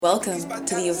Welcome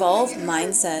to the Evolve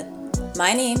Mindset.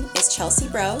 My name is Chelsea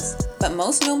Browse, but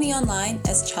most know me online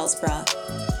as Chels Bra.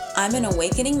 I'm an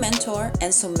awakening mentor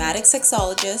and somatic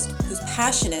sexologist who's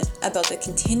passionate about the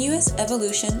continuous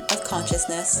evolution of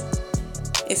consciousness.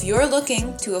 If you're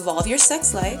looking to evolve your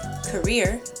sex life,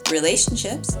 career,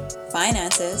 relationships,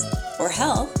 finances, or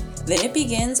health, then it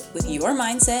begins with your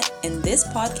mindset, and this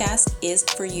podcast is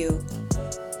for you.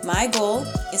 My goal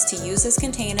is to use this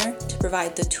container to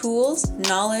provide the tools,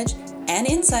 knowledge, and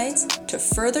insights to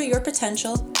further your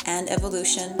potential and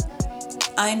evolution.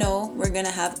 I know we're going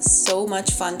to have so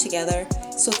much fun together,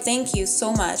 so thank you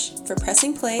so much for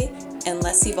pressing play and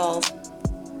let's evolve.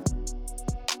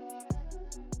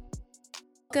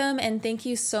 Welcome and thank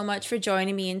you so much for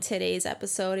joining me in today's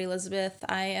episode, Elizabeth.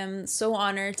 I am so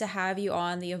honored to have you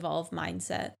on the Evolve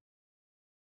Mindset.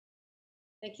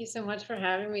 Thank you so much for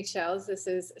having me, Chels. This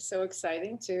is so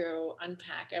exciting to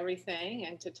unpack everything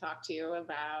and to talk to you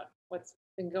about what's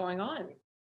been going on.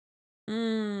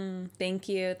 Thank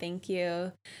you. Thank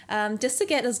you. Just to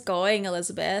get us going,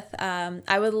 Elizabeth,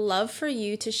 I would love for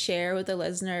you to share with the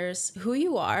listeners who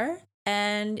you are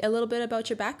and a little bit about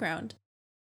your background.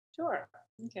 Sure.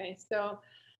 Okay. So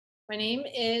my name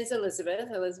is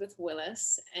Elizabeth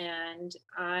Willis, and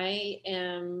I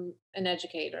am an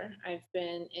educator. I've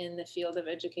been in the field of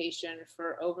education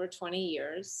for over 20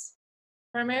 years.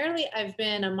 Primarily, I've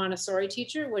been a Montessori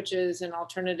teacher, which is an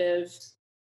alternative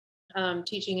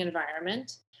teaching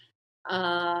environment.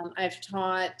 I've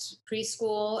taught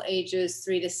preschool ages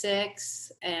 3 to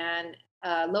 6 and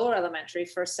lower elementary,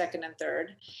 first, second, and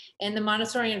third. In the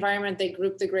Montessori environment, they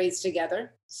group the grades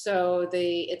together. So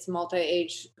it's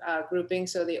multi-age grouping.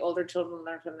 So the older children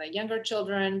learn from the younger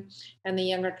children, and the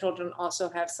younger children also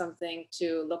have something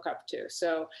to look up to.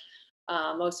 So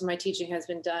most of my teaching has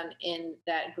been done in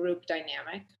that group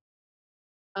dynamic.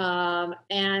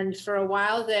 And for a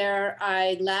while there,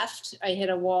 I left. I hit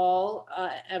a wall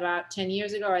about 10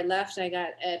 years ago. I left. I got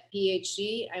a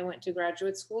PhD. I went to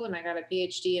graduate school and I got a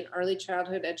PhD in early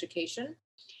childhood education.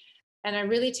 And I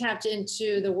really tapped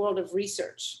into the world of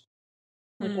research,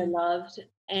 which I loved,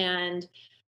 and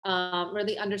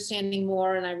really understanding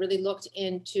more. And I really looked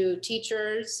into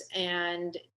teachers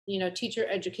and teacher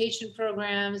education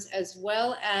programs, as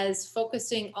well as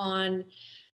focusing on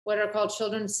what are called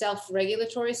children's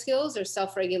self-regulatory skills or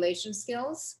self-regulation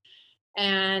skills.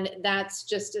 And that's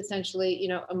just essentially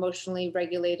emotionally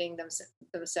regulating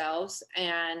themselves,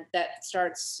 and that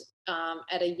starts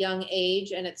at a young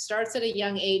age, and it starts at a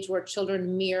young age where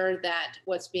children mirror that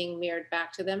what's being mirrored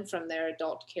back to them from their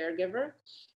adult caregiver,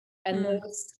 and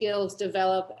those skills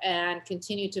develop and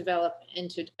continue to develop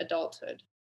into adulthood.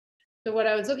 So what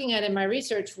I was looking at in my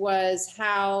research was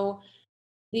how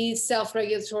these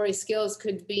self-regulatory skills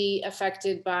could be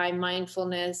affected by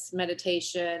mindfulness,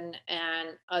 meditation, and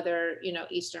other,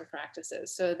 Eastern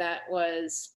practices. So that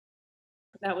was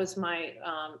my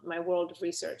world of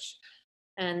research.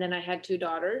 And then I had two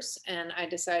daughters, and I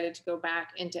decided to go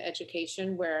back into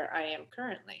education, where I am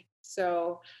currently.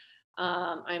 So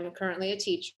I'm currently a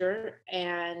teacher,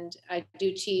 and I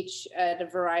do teach at a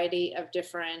variety of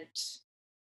different,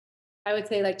 I would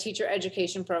say, like teacher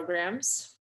education programs.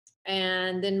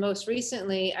 And then most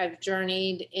recently, I've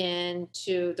journeyed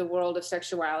into the world of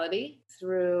sexuality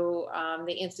through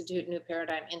the Institute New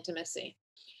Paradigm Intimacy.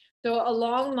 So,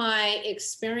 along my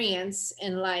experience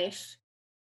in life,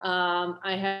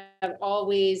 I have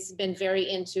always been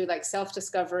very into like self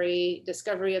discovery,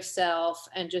 discovery of self,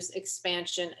 and just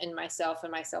expansion in myself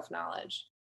and my self knowledge.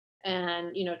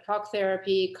 And talk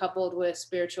therapy coupled with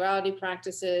spirituality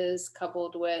practices,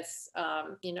 coupled with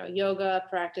yoga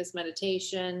practice,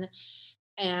 meditation,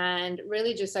 and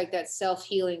really just like that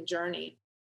self-healing journey.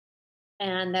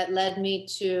 And that led me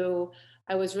to,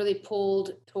 I was really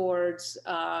pulled towards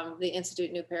the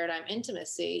Institute New Paradigm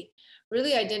Intimacy.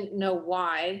 Really, I didn't know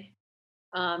why.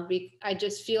 I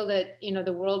just feel that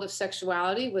the world of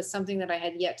sexuality was something that I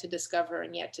had yet to discover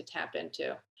and yet to tap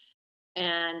into.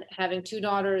 And having two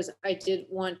daughters, I did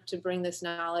want to bring this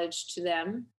knowledge to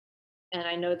them. And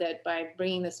I know that by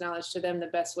bringing this knowledge to them, the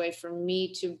best way for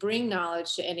me to bring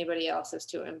knowledge to anybody else is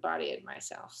to embody it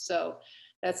myself. So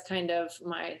that's kind of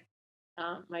my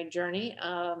journey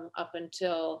up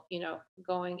until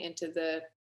going into the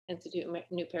Institute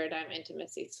New Paradigm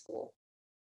Intimacy School.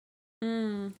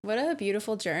 What a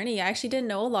beautiful journey. I actually didn't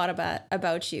know a lot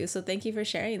about you, so thank you for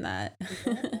sharing that.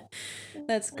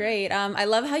 That's great. I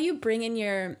love how you bring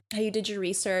in how you did your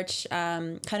research,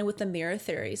 kind of with the mirror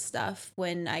theory stuff.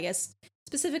 When I guess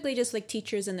specifically just like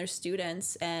teachers and their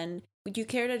students, and would you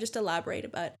care to just elaborate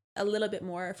about a little bit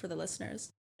more for the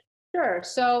listeners? Sure.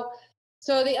 So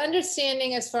So the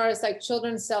understanding as far as like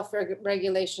children's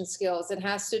self-regulation skills, it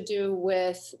has to do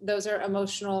with those are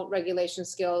emotional regulation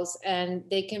skills, and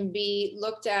they can be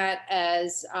looked at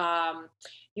as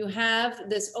you have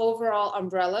this overall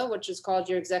umbrella, which is called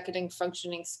your executive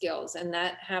functioning skills, and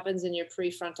that happens in your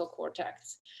prefrontal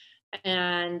cortex.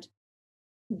 And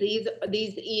these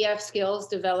EF skills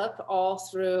develop all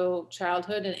through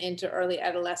childhood and into early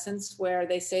adolescence, where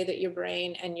they say that your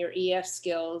brain and your EF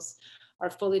skills are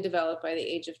fully developed by the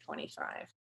age of 25.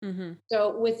 Mm-hmm.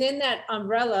 So within that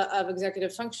umbrella of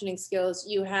executive functioning skills,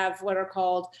 you have what are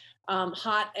called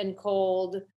hot and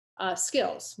cold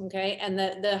skills. Okay, and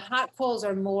the hot colds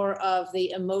are more of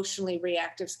the emotionally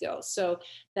reactive skills. So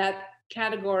that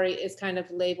category is kind of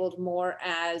labeled more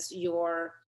as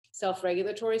your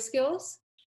self-regulatory skills,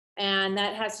 and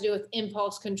that has to do with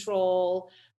impulse control,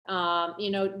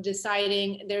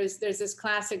 deciding. There's this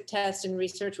classic test in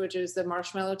research, which is the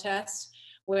marshmallow test,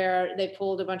 where they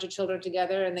pulled a bunch of children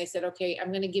together and they said, okay, I'm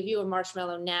going to give you a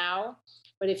marshmallow now,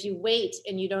 but if you wait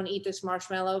and you don't eat this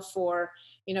marshmallow for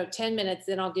 10 minutes,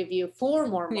 then I'll give you 4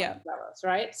 more Yeah. marshmallows,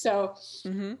 right? So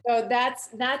Mm-hmm. so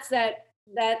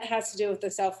that has to do with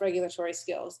the self-regulatory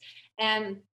skills.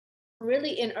 And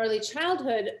really in early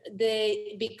childhood,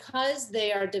 because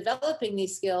they are developing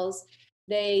these skills,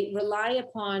 they rely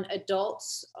upon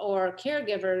adults or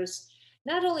caregivers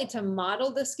not only to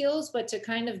model the skills, but to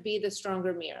kind of be the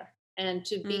stronger mirror and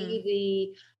to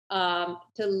be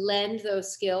to lend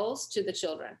those skills to the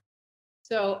children.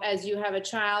 So as you have a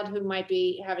child who might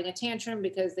be having a tantrum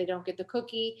because they don't get the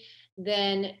cookie,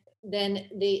 then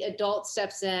the adult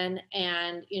steps in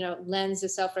and lends the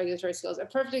self-regulatory skills. A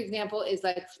perfect example is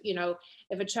like,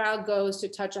 if a child goes to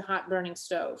touch a hot burning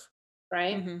stove,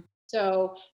 right? Mm-hmm.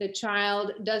 So the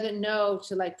child doesn't know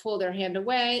to like pull their hand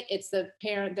away. It's the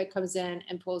parent that comes in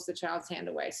and pulls the child's hand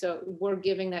away. So we're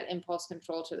giving that impulse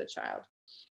control to the child.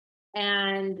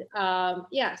 And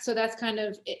yeah, so that's kind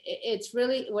of it's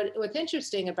really what's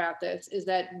interesting about this is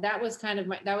that was kind of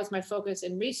my focus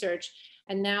in research.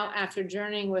 And now after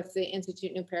journeying with the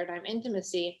Institute New Paradigm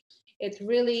Intimacy, it's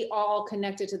really all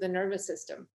connected to the nervous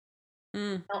system.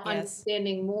 Now, Yes.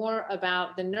 understanding more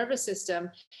about the nervous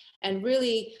system and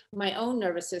really my own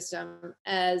nervous system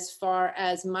as far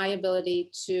as my ability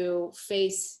to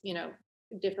face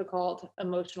difficult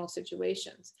emotional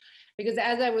situations. Because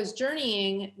as I was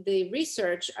journeying the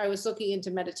research, I was looking into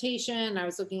meditation, I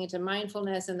was looking into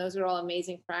mindfulness, and those are all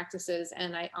amazing practices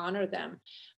and I honor them.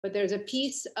 But there's a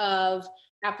piece of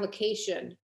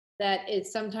application that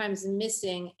is sometimes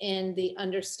missing in the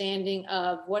understanding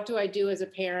of what do I do as a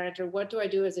parent or what do I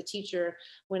do as a teacher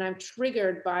when I'm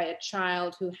triggered by a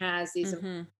child who has these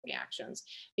Mm-hmm. reactions.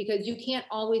 Because you can't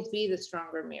always be the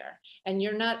stronger mirror, and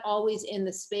you're not always in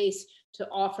the space to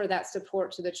offer that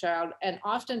support to the child. And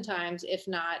oftentimes, if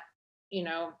not,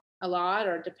 a lot,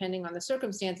 or depending on the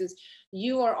circumstances,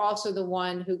 you are also the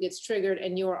one who gets triggered,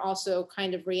 and you are also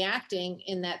kind of reacting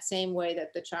in that same way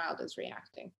that the child is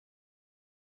reacting.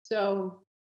 So,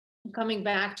 coming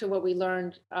back to what we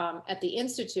learned at the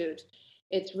Institute,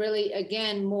 it's really,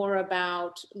 again, more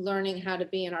about learning how to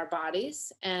be in our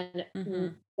bodies and Mm-hmm.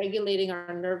 regulating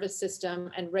our nervous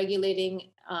system and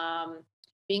regulating,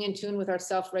 being in tune with our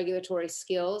self regulatory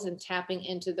skills and tapping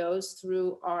into those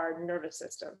through our nervous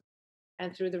system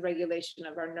and through the regulation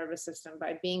of our nervous system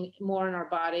by being more in our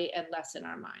body and less in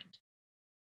our mind.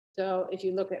 So if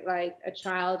you look at like a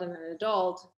child and an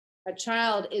adult, a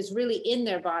child is really in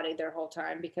their body their whole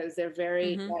time because they're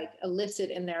very Mm-hmm. like illicit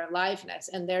in their aliveness,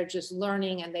 and they're just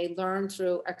learning, and they learn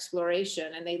through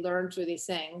exploration and they learn through these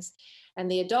things. And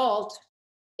the adult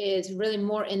is really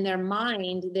more in their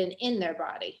mind than in their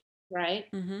body, right?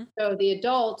 Mm-hmm. So the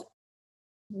adult,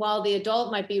 while the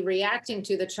adult might be reacting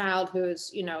to the child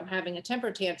who's having a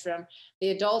temper tantrum, the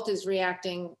adult is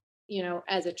reacting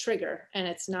as a trigger, and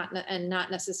it's not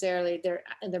necessarily they're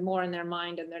more in their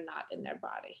mind and they're not in their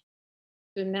body.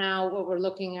 So now what we're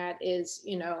looking at is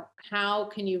how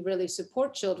can you really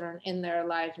support children in their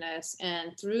aliveness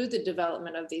and through the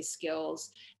development of these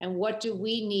skills, and what do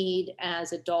we need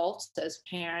as adults, as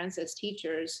parents, as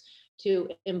teachers, to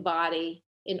embody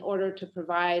in order to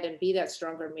provide and be that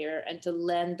stronger mirror and to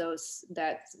lend those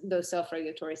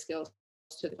self-regulatory skills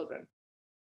to children.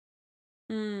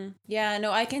 Yeah,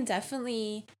 no, I can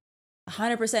definitely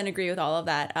 100% agree with all of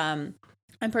that.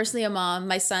 I'm personally a mom.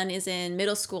 My son is in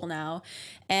middle school now,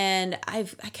 and I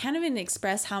can't even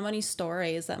express how many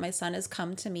stories that my son has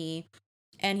come to me,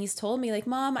 and he's told me like,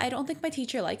 "Mom, I don't think my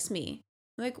teacher likes me."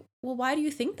 I'm like, "Well, why do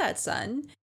you think that, son?"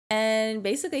 And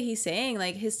basically he's saying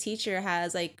like his teacher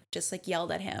has like just like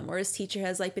yelled at him, or his teacher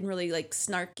has like been really like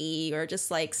snarky or just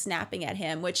like snapping at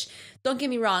him, which don't get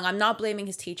me wrong, I'm not blaming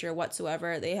his teacher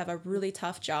whatsoever. They have a really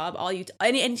tough job. All you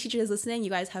any teacher that's listening, you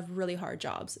guys have really hard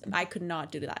jobs. I could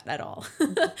not do that at all.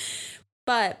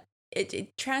 But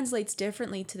it translates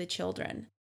differently to the children.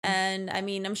 And I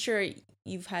mean, I'm sure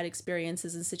you've had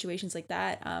experiences in situations like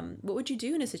that. What would you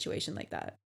do in a situation like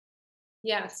that?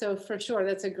 Yeah, so for sure,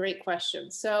 that's a great question.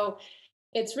 So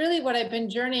it's really what I've been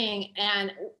journeying,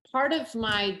 and part of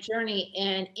my journey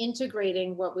in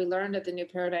integrating what we learned at the New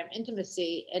Paradigm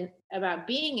Intimacy and about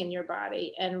being in your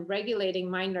body and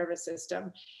regulating my nervous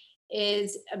system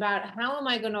is about how am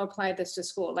I going to apply this to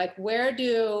school? Like where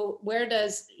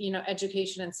does,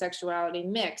 education and sexuality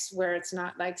mix where it's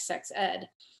not like sex ed?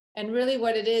 And really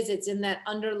what it is, it's in that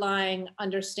underlying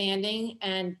understanding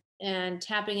and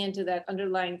tapping into that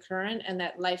underlying current and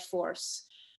that life force,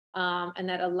 and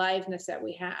that aliveness that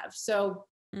we have. So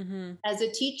Mm-hmm. as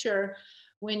a teacher,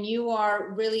 when you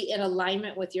are really in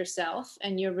alignment with yourself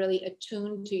and you're really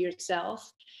attuned to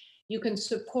yourself, you can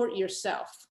support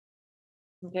yourself.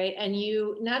 Okay. And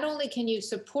you not only can you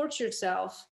support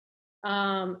yourself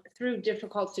through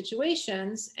difficult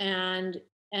situations and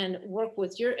work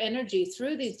with your energy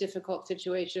through these difficult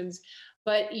situations,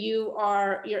 but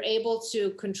you're able to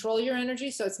control your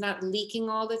energy so it's not leaking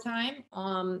all the time,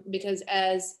 because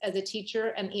as a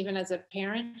teacher and even as a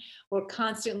parent, we're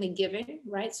constantly giving,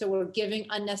 right? So we're giving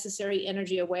unnecessary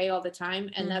energy away all the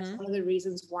time, and that's Mm-hmm. one of the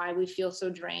reasons why we feel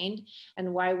so drained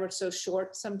and why we're so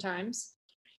short sometimes.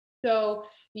 So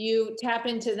you tap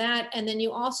into that, and then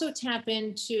you also tap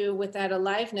into, with that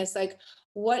aliveness, like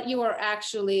what you are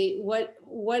actually,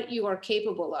 what you are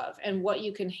capable of and what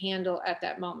you can handle at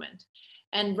that moment.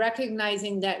 And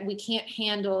recognizing that we can't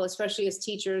handle, especially as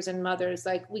teachers and mothers,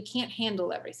 like we can't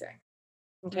handle everything.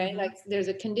 Okay, Mm-hmm. like there's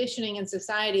a conditioning in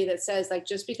society that says like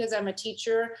just because I'm a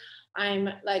teacher, I'm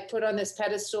like put on this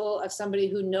pedestal of somebody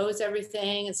who knows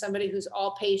everything and somebody who's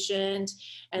all patient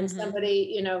and Mm-hmm.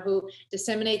 somebody, who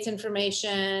disseminates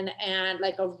information and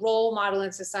like a role model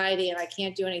in society, and I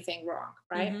can't do anything wrong,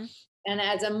 right? Mm-hmm. And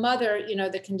as a mother,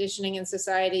 the conditioning in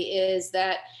society is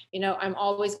that, I'm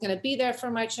always going to be there for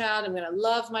my child, I'm going to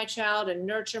love my child and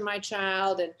nurture my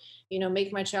child, and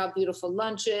make my child beautiful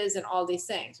lunches and all these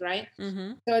things, right?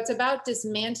 Mm-hmm. So it's about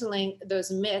dismantling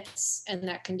those myths and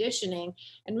that conditioning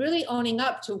and really owning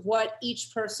up to what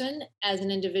each person as an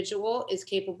individual is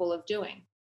capable of doing.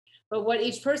 But what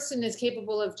each person is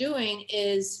capable of doing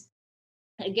is,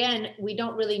 again, we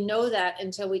don't really know that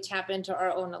until we tap into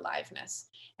our own aliveness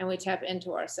and we tap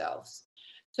into ourselves.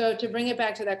 So to bring it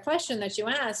back to that question that you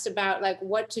asked about like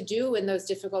what to do in those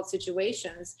difficult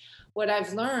situations, what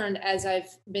I've learned as I've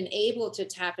been able to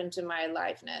tap into my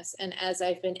aliveness and as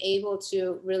I've been able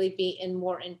to really be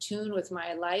more in tune with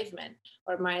my alignment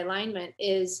or my alignment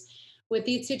is with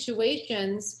these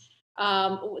situations.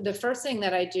 The first thing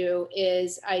that I do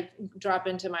is I drop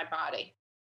into my body.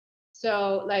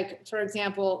 So, like, for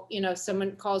example,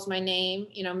 someone calls my name,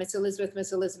 Miss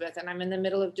Elizabeth, and I'm in the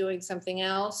middle of doing something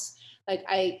else. Like,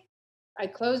 I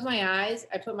close my eyes,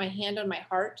 I put my hand on my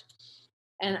heart,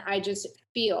 and I just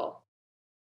feel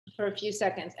for a few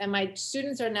seconds. And my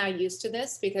students are now used to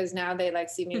this because now they like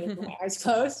see me with my eyes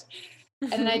closed.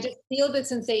 And I just feel the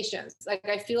sensations. Like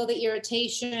I feel the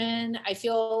irritation, I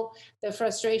feel the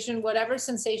frustration, whatever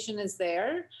sensation is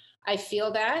there, I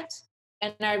feel that.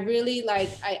 And I really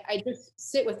I just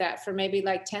sit with that for maybe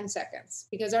like 10 seconds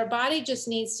because our body just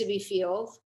needs to be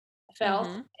felt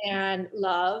Mm-hmm. and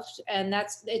loved. And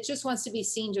it just wants to be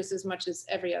seen just as much as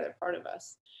every other part of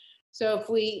us. So if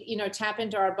we, tap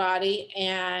into our body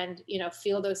and,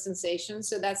 feel those sensations.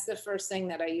 So that's the first thing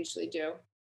that I usually do.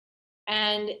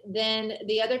 And then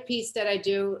the other piece that I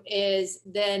do is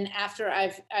then after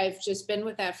I've just been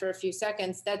with that for a few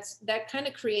seconds, that kind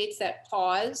of creates that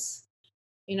pause,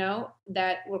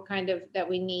 that that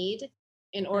we need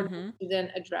in order Mm-hmm. to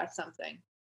then address something.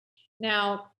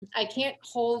 Now, I can't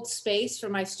hold space for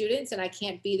my students and I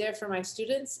can't be there for my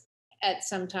students at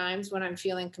some times when I'm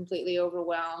feeling completely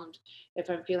overwhelmed, if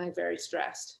I'm feeling very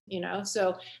stressed,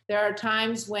 So there are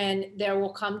times when they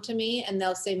will come to me and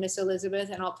they'll say, Miss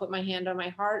Elizabeth, and I'll put my hand on my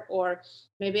heart, or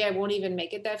maybe I won't even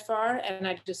make it that far. And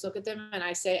I just look at them and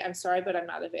I say, I'm sorry, but I'm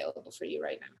not available for you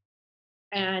right now.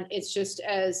 And it's just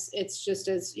as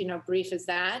brief as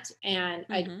that. And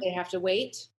Mm-hmm. they have to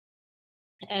wait,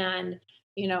 and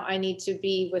I need to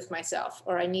be with myself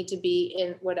or I need to be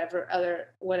in whatever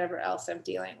else I'm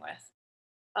dealing with.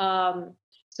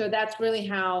 So that's really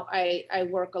how I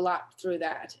work a lot through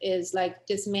that, is like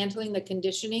dismantling the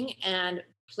conditioning and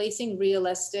placing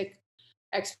realistic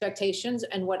expectations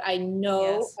and what I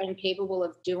know Yes. I'm capable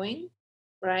of doing,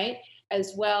 right?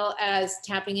 As well as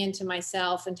tapping into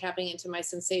myself and tapping into my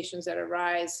sensations that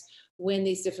arise when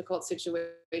these difficult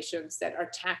situations that are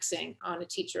taxing on a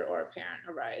teacher or a parent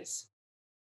arise.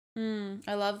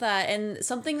 I love that. And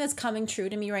something that's coming true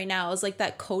to me right now is like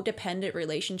that codependent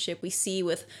relationship we see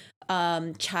with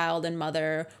child and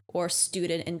mother or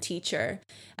student and teacher.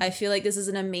 I feel like this is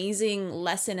an amazing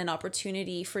lesson and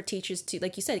opportunity for teachers to,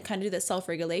 like you said, kind of do that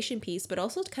self-regulation piece, but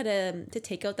also kind of to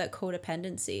take out that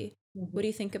codependency. What Mhm. do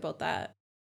you think about that?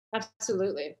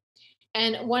 Absolutely.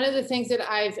 And one of the things that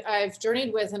I've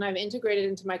journeyed with and I've integrated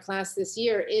into my class this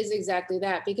year is exactly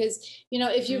that. Because,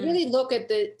 if you Mm, really look at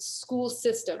the school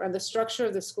system or the structure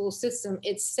of the school system,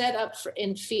 it's set up for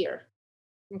in fear.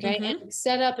 Okay. And mm-hmm. it's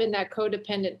set up in that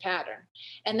codependent pattern.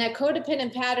 And that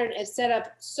codependent pattern is set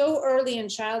up so early in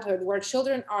childhood where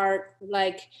children are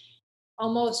like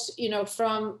almost,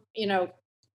 from,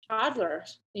 toddler,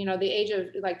 the age of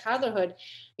like toddlerhood,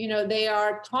 they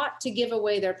are taught to give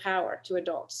away their power to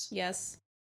adults, Yes.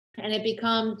 and it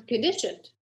becomes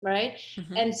conditioned, right?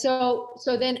 Mm-hmm. And so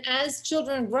then as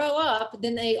children grow up,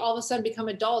 then they all of a sudden become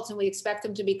adults, and we expect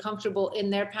them to be comfortable in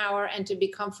their power and to be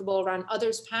comfortable around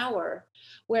others' power,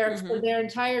 where for Mm-hmm. their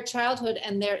entire childhood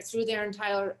and through their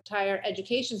entire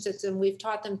education system, we've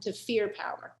taught them to fear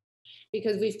power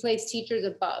because we've placed teachers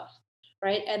above,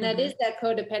 right? And that Mm-hmm. is that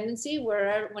codependency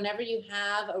where whenever you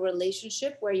have a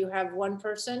relationship where you have one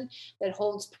person that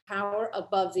holds power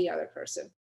above the other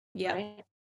person, Yep. right?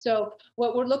 So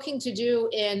what we're looking to do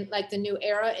in like the new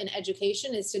era in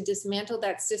education is to dismantle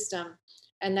that system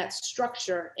and that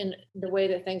structure in the way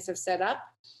that things have set up.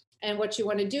 And what you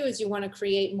want to do is you want to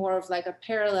create more of like a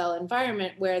parallel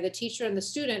environment where the teacher and the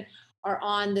student are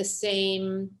on the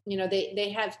same,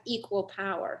 they have equal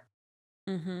power.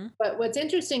 Mm-hmm. But what's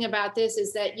interesting about this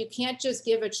is that you can't just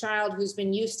give a child who's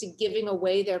been used to giving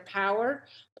away their power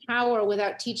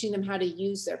without teaching them how to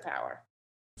use their power.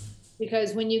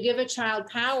 Because when you give a child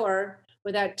power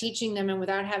without teaching them and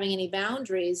without having any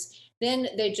boundaries, then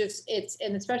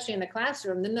and especially in the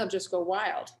classroom, then they'll just go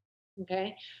wild.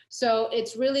 Okay. So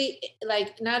it's really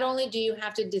like not only do you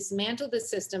have to dismantle the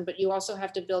system, but you also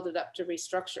have to build it up to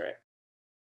restructure it.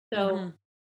 So, Mm-hmm.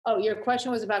 oh, your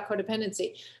question was about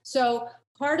codependency. So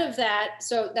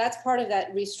that's part of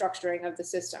that restructuring of the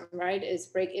system, right?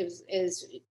 Is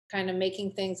kind of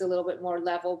making things a little bit more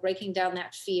level, breaking down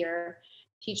that fear,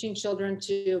 teaching children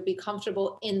to be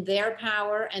comfortable in their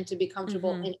power and to be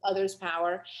comfortable Mm-hmm. in others'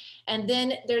 power. And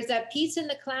then there's that piece in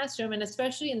the classroom, and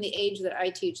especially in the age that I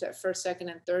teach, that first, second,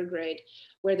 and third grade,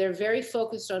 where they're very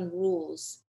focused on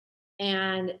rules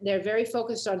and they're very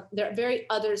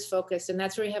others focused, and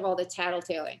that's where you have all the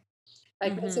tattletaling,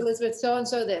 like Miss Mm-hmm. Elizabeth so and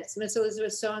so this, Miss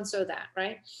Elizabeth so and so that,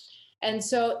 right? And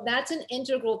so that's an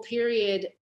integral period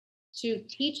to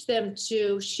teach them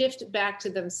to shift back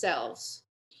to themselves.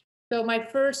 So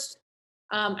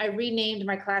I renamed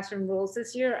my classroom rules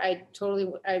this year. I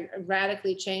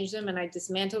radically changed them, and I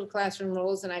dismantled classroom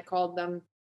rules, and I called them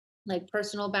like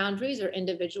personal boundaries or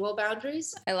individual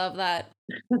boundaries. I love that.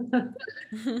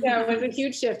 Yeah, it was a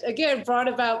huge shift. Again, brought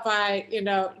about by,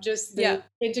 just the Yeah.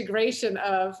 integration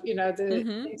of, the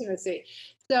Mm-hmm. intimacy.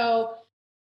 So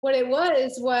what it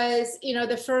was,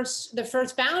 the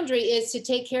first boundary is to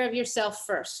take care of yourself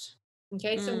first.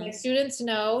 Okay. So my Mm. students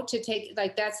know to take,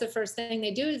 like, that's the first thing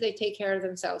they do is they take care of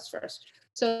themselves first.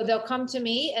 So they'll come to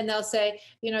me and they'll say,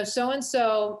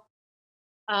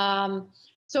 um,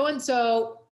 so and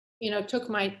so took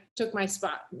my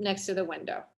spot next to the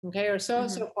window, okay, or so and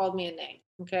Mm-hmm. so called me a name,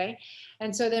 okay.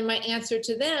 And so then my answer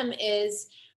to them is,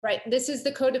 right, this is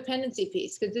the codependency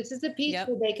piece, because this is the piece Yep.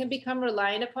 where they can become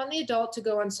reliant upon the adult to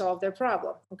go and solve their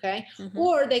problem, okay, Mm-hmm.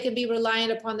 or they can be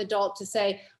reliant upon the adult to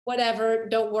say, whatever,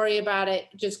 don't worry about it,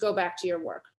 just go back to your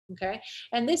work. Okay.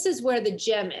 And this is where the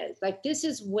gem is. Like, this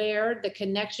is where the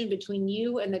connection between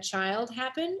you and the child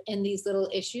happen in these little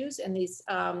issues. And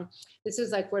this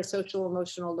is like where social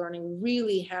emotional learning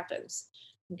really happens.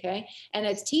 Okay. And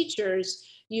as teachers,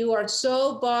 you are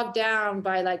so bogged down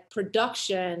by like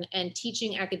production and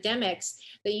teaching academics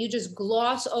that you just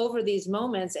gloss over these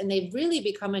moments, and they really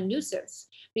become a nuisance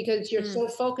because you're Mm. so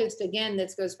focused. Again,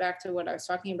 this goes back to what I was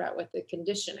talking about with the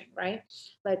conditioning, right?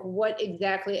 Like, what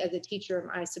exactly as a teacher am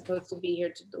I supposed to be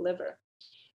here to deliver?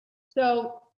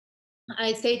 So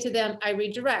I say to them, I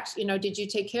redirect, did you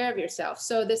take care of yourself?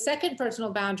 So the second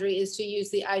personal boundary is to use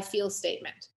the I feel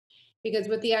statement. Because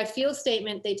with the I feel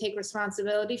statement, they take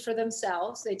responsibility for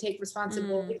themselves, they take Mm.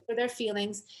 responsibility for their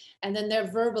feelings, and then they're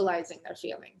verbalizing their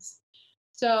feelings.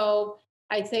 So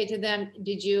I say to them,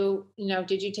 did you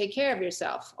take care of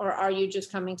yourself? Or are you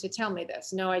just coming to tell me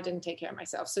this? No, I didn't take care of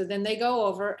myself. So then they go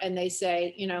over and they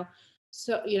say,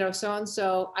 so and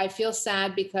so, I feel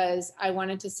sad because I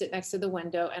wanted to sit next to the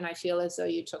window and I feel as though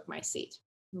you took my seat.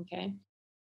 Okay.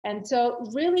 And so,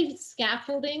 really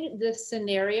scaffolding this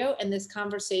scenario and this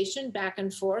conversation back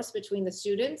and forth between the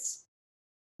students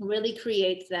really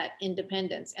creates that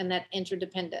independence and that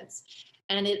interdependence.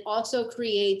 And it also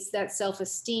creates that self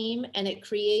esteem, and it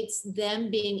creates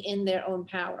them being in their own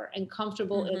power and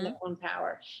comfortable in their Mm-hmm. own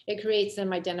power. It creates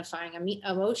them identifying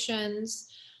emotions,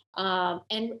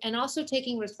 and also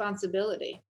taking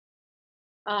responsibility.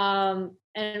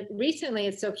 And recently,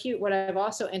 it's so cute. What I've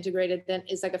also integrated then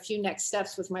is like a few next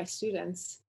steps with my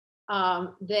students.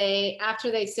 They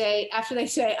after they say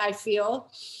I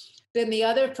feel, then the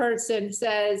other person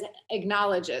says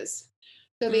acknowledges.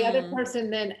 So the other Mm. person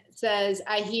then says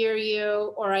I hear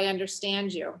you or I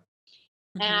understand you,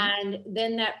 Mm-hmm. and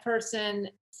then that person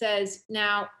says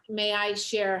now may I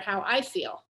share how I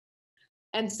feel.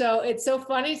 And so it's so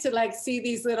funny to like see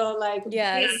these little like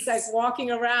beings like Yes.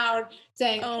 walking around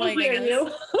saying, Oh I my hear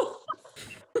goodness.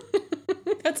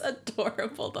 you. That's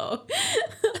adorable though.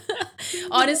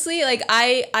 Honestly, like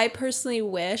I personally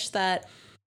wish that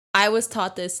I was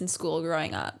taught this in school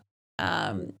growing up.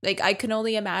 Like I can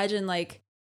only imagine like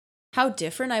how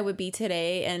different I would be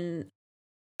today. And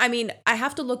I mean, I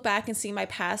have to look back and see my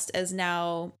past as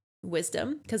now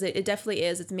wisdom, because it definitely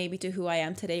is. It's maybe to who I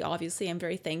am today. Obviously, I'm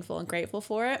very thankful and grateful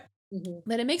for it. Mhm.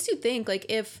 But it makes you think like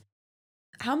if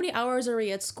how many hours are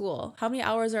we at school? How many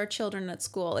hours are our children at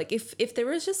school? Like if there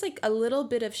was just like a little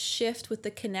bit of shift with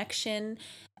the connection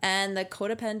and the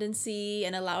codependency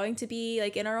and allowing to be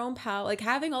like in our own power, like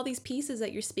having all these pieces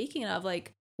that you're speaking of,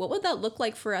 like what would that look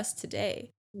like for us today?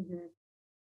 Mhm.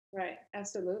 Right,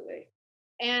 absolutely.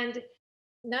 And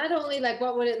not only like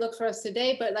what would it look for us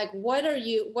today, but like what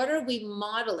are we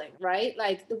modeling, right?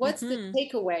 Like what's the Mhm.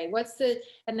 takeaway?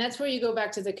 And that's where you go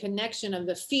back to the connection of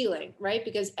the feeling, right?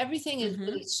 Because everything is Mhm.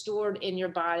 really stored in your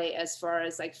body as far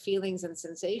as like feelings and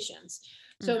sensations.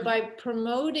 So Mhm. by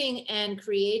promoting and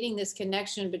creating this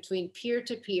connection between peer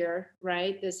to peer,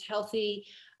 right? This healthy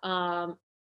um,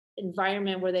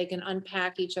 environment where they can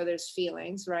unpack each other's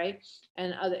feelings, right?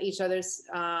 And each other's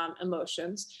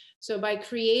emotions. So by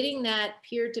creating that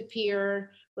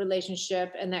peer-to-peer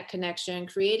relationship and that connection,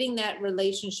 creating that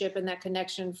relationship and that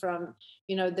connection from,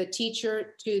 the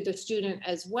teacher to the student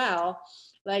as well,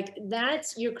 like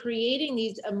that's you're creating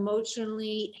these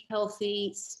emotionally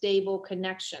healthy, stable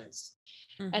connections.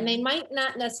 And they Mhm. might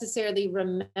not necessarily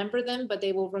remember them, but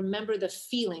they will remember the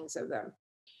feelings of them.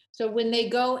 So when they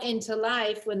go into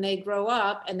life, when they grow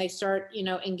up and they start,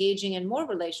 engaging in more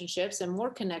relationships and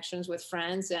more connections with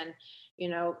friends and, you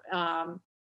know, um,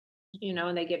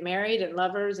 and they get married and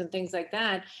lovers and things like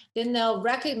that, then they'll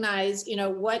recognize,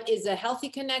 what is a healthy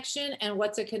connection and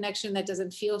what's a connection that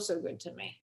doesn't feel so good to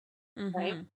me.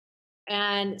 Right. Mhm.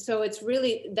 And so that's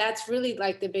really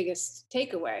like the biggest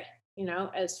takeaway,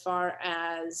 as far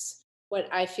as what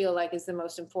I feel like is the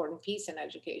most important piece in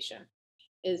education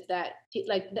is that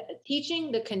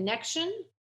teaching the connection,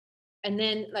 and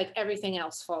then like everything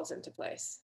else falls into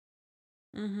place.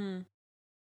 Mhm.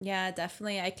 Yeah,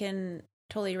 definitely. I can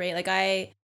totally rate.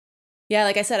 Yeah,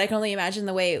 like I said, I can only imagine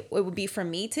the way it would be for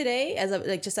me today as a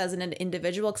like just as an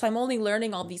individual, because I'm only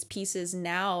learning all these pieces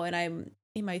now and I'm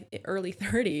in my early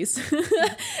 30s.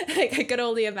 Like I could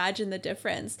only imagine the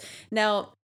difference.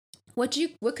 Now, what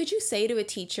could you say to a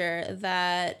teacher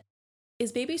that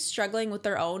is maybe struggling with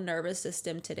their own nervous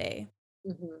system today?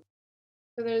 Mhm.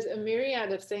 So there's a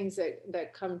myriad of things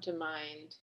that come to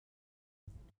mind,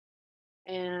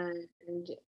 and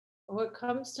what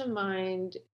comes to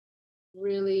mind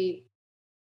really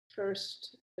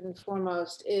first and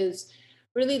foremost is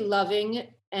really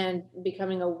loving and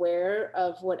becoming aware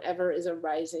of whatever is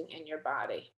arising in your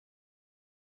body,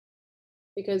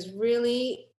 because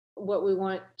really what we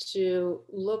want to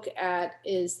look at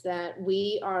is that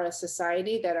we are a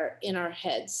society that are in our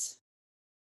heads,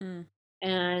 Mm,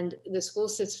 and the school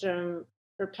system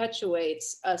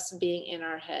perpetuates us being in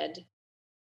our head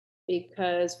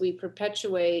because we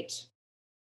perpetuate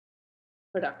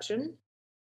production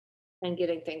and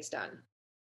getting things done.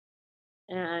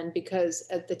 And because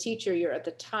as the teacher, you're at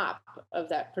the top of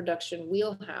that production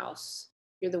wheelhouse,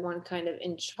 you're the one kind of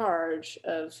in charge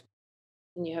of,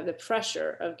 and you have the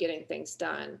pressure of getting things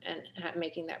done and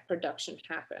making that production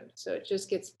happen. So it just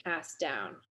gets passed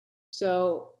down.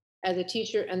 So as a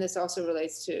teacher, and this also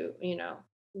relates to,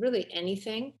 really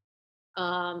anything,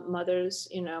 mothers,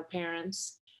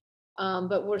 parents,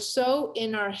 but we're so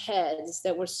in our heads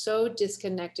that we're so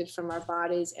disconnected from our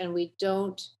bodies, and we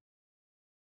don't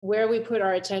where we put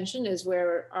our attention is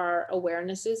where our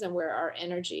awareness is and where our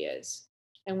energy is.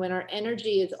 And when our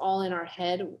energy is all in our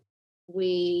head,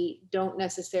 we don't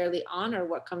necessarily honor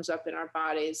what comes up in our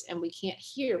bodies, and we can't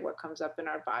hear what comes up in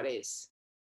our bodies.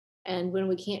 And when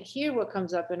we can't hear what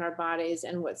comes up in our bodies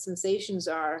and what sensations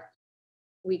are,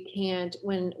 we can't,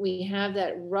 when we have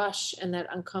that rush and that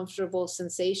uncomfortable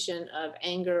sensation of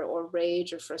anger or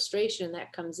rage or frustration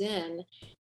that comes in,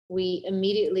 it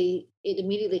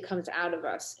immediately comes out of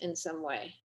us in some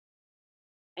way.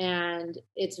 And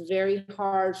it's very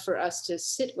hard for us to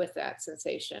sit with that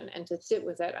sensation and to sit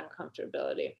with that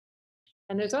uncomfortability.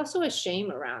 And there's also a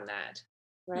shame around that,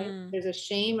 right? Mm. There's a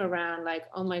shame around, like,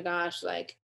 oh my gosh,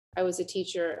 like, I was a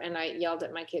teacher and I yelled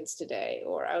at my kids today,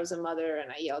 or I was a mother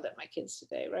and I yelled at my kids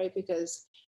today, right? Because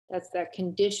that's that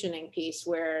conditioning piece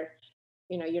where,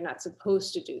 you're not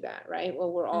supposed to do that, right?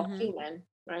 Well, we're all Mm-hmm. human,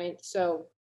 right? So,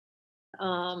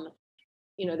 um,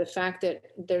 the fact that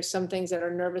there's some things that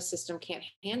our nervous system can't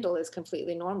handle is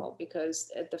completely normal,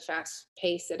 because at the fast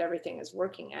pace that everything is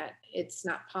working at, it's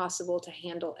not possible to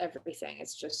handle everything.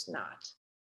 It's just not.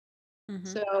 Mm-hmm.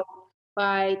 So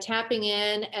by tapping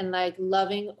in and like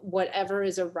loving whatever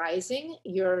is arising,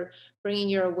 you're bringing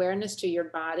your awareness to your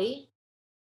body.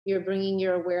 You're bringing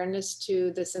your awareness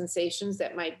to the sensations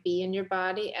that might be in your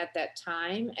body at that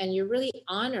time. And you're really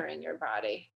honoring your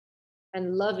body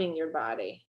and loving your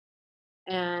body.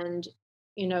 And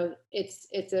it's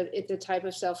a type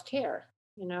of self-care,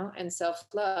 and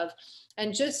self-love.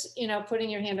 And just, putting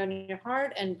your hand on your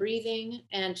heart and breathing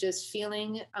and just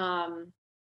feeling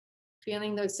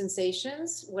those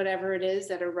sensations, whatever it is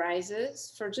that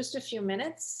arises, for just a few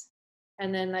minutes,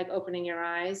 and then like opening your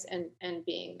eyes and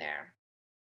being there.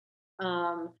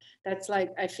 That's,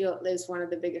 like, I feel, is one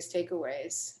of the biggest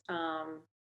takeaways,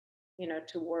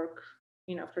 to work,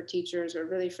 for teachers, or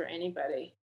really for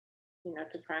anybody,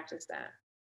 to practice that.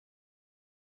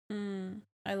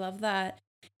 I love that.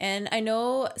 And I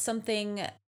know something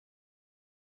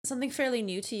fairly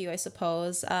new to you, I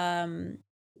suppose,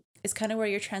 is kind of where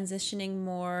you're transitioning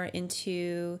more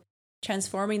into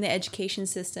transforming the education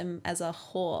system as a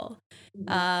whole. Mhm.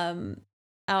 Um,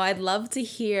 oh, I'd love to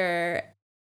hear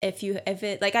if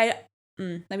it, like, let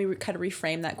me kind of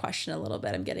reframe that question a little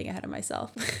bit. I'm getting ahead of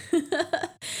myself.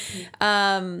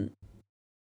 um,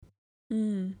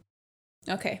 mm,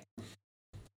 okay.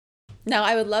 Now,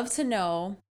 I would love to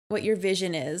know what your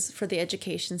vision is for the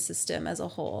education system as a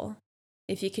whole.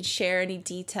 If you could share any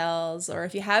details, or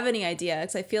if you have any idea,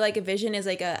 because I feel like a vision is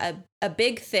like a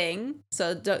big thing.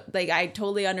 So like, I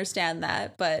totally understand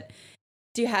that. But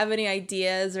do you have any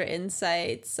ideas or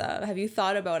insights? Have you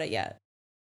thought about it yet?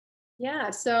 Yeah,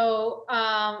 so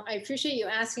I appreciate you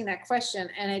asking that question,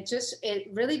 and it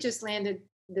really just landed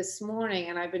this morning,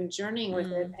 and I've been journeying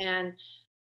with it. Mm, And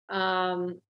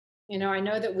um, I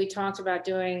know that we talked about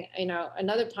doing,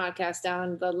 another podcast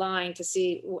down the line to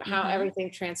see how mm-hmm. everything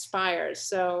transpires.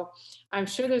 So I'm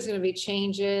sure there's going to be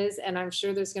changes, and I'm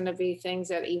sure there's going to be things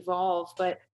that evolve.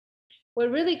 But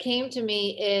what really came to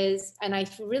me is, and I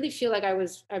really feel like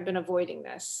I've been avoiding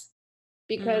this,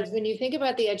 because Mm, when you think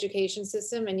about the education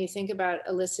system and you think about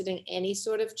eliciting any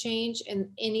sort of change in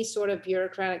any sort of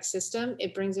bureaucratic system,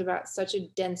 it brings about such a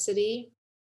density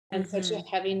and such a mm-hmm.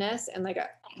 heaviness, and like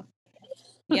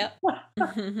Yep.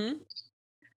 Mm-hmm.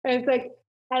 it's like,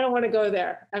 I don't want to go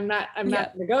there. I'm not Yep.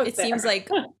 going to go It there. seems like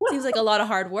a lot of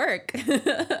hard work.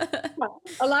 A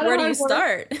lot of Where do you hard work.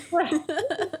 start?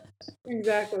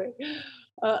 Exactly.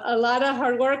 A lot of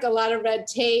hard work, a lot of red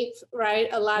tape, right?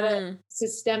 A lot of Mm.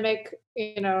 systemic,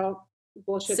 bullshit that you have to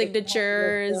go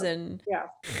Signatures through. and Yeah,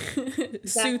 suits you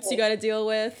exactly. got to deal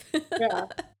with. Yeah.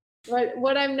 But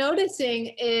what I'm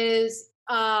noticing is,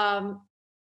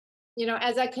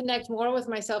 as I connect more with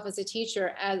myself as a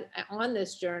teacher on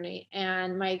this journey,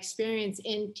 and my experience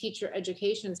in teacher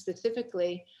education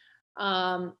specifically,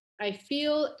 I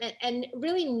feel, and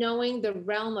really knowing the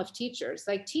realm of teachers,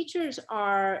 like,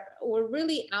 we're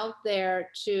really out there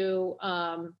to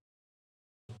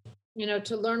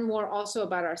learn more also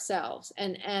about ourselves,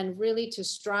 and really to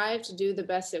strive to do the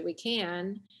best that we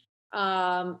can.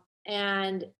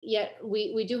 And yet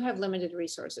we do have limited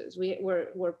resources.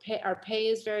 Our pay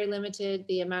is very limited.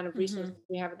 The amount of resources Hmm.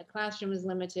 we have in the classroom is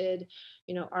limited.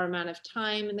 Our amount of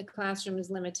time in the classroom is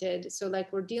limited. So,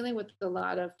 like, we're dealing with a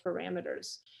lot of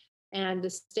parameters, and the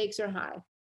stakes are high.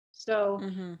 So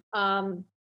Hmm. um,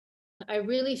 I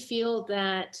really feel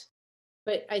that,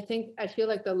 but I feel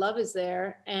like the love is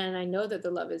there, and I know that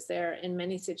the love is there in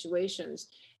many situations.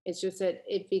 It's just that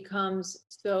it becomes,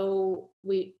 so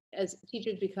we as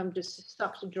teachers become just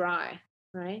sucked dry,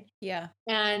 right? Yeah.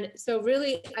 And so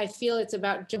really I feel it's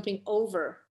about jumping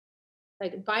over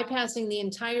like bypassing the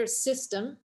entire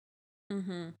system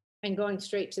Mm-hmm. and going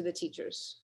straight to the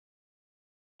teachers.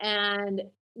 And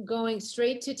going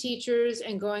straight to teachers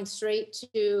and going straight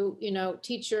to,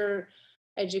 teacher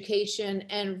education,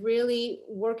 and really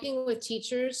working with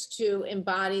teachers to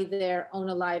embody their own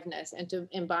aliveness and to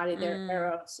embody their Mm.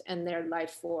 eros and their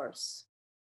life force.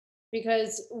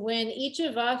 Because when each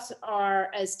of us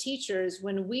are, as teachers,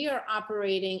 when we are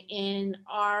operating in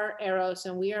our eros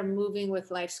and we are moving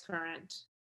with life's current,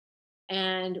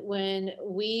 and when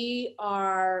we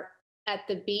are at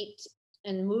the beat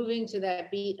and moving to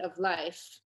that beat of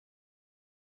life,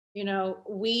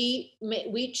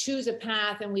 we choose a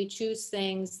path and we choose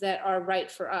things that are right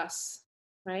for us,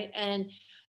 right? And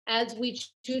as we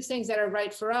choose things that are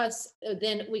right for us,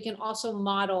 then we can also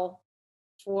model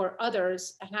for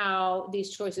others how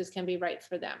these choices can be right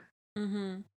for them.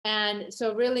 Mm-hmm. And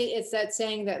so really it's that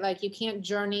saying that, like, you can't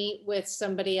journey with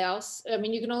somebody else. I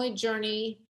mean, you can only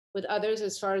journey with others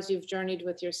as far as you've journeyed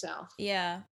with yourself.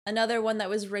 Yeah. Another one that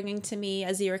was ringing to me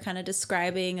as you were kind of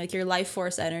describing like your life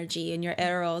force energy and your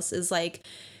eros is like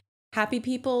happy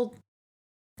people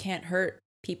can't hurt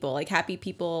people. Like happy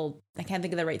people, I can't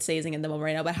think of the right saying in the moment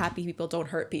right now, but happy people don't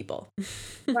hurt people.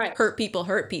 Right. Hurt people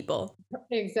hurt people.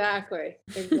 Exactly.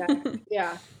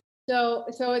 Yeah. So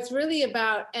it's really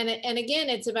about, and again,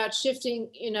 it's about shifting,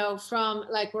 from,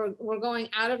 like, we're going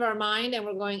out of our mind and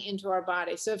we're going into our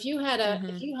body. So if you had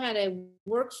a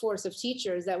workforce of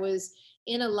teachers that was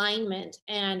in alignment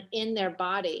and in their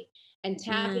body and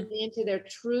tapping into their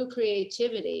true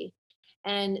creativity,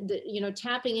 and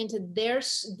tapping into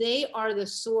they are the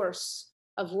source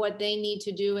of what they need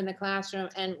to do in the classroom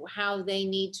and how they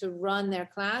need to run their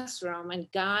classroom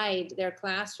and guide their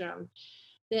classroom,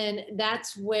 then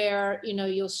that's where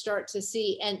you'll start to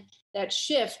see and that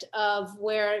shift of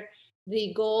where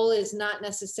the goal is not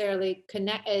necessarily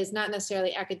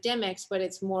academics, but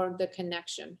it's more the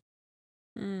connection.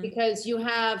 Because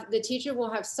the teacher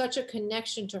will have such a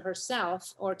connection to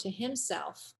herself or to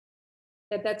himself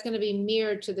that's going to be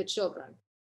mirrored to the children.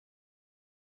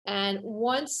 And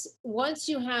once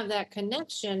you have that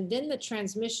connection, then the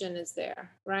transmission is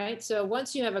there, right? So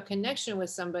once you have a connection with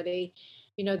somebody,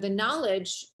 the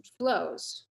knowledge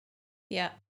flows. Yeah.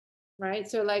 Right.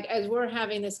 So, like, as we're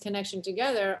having this connection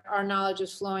together, our knowledge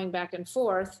is flowing back and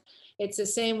forth. It's the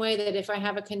same way that if I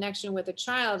have a connection with a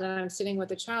child and I'm sitting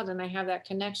with a child and I have that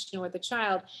connection with a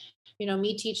child,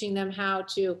 me teaching them how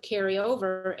to carry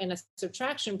over in a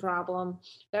subtraction problem,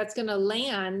 that's going to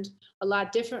land a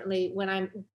lot differently when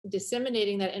I'm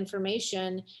disseminating that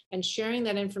information and sharing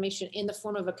that information in the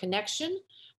form of a connection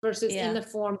versus in the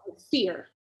form of fear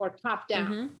or top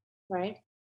down. Right.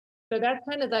 So that's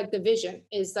kind of like the vision,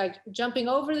 is like jumping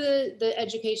over the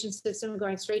education system,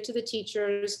 going straight to the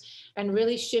teachers, and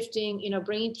really shifting,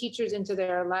 bringing teachers into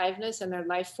their aliveness and their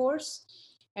life force,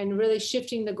 and really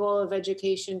shifting the goal of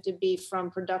education to be from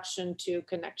production to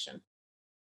connection.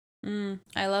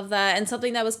 I love that. And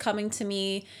something that was coming to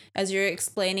me as you're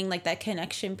explaining like that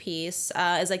connection piece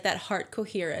is like that heart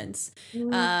coherence.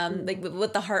 Like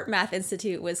what the Heart Math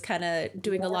Institute was kind of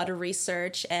doing a lot of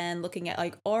research and looking at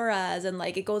like auras, and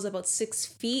like it goes about 6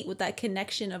 feet with that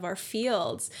connection of our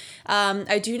fields.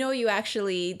 I do know you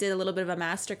actually did a little bit of a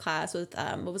masterclass with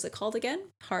what was it called again?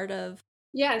 Heart of.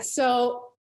 Yeah. So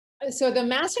the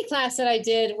master class that I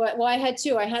did, well, I had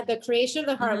two. I had the creation of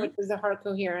the heart, which was the heart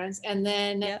coherence, and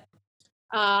then Yep.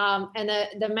 and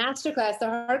the master class, the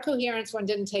heart coherence one,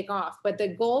 didn't take off. But the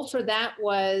goal for that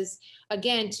was,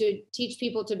 again, to teach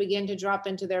people to begin to drop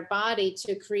into their body,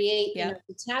 to create,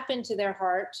 to tap into their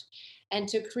heart, and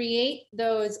to create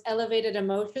those elevated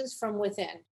emotions from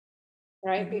within.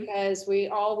 Right. Because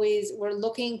we're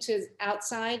looking to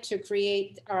outside to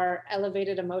create our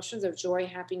elevated emotions of joy,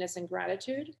 happiness, and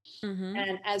gratitude.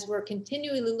 And as we're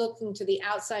continually looking to the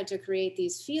outside to create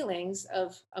these feelings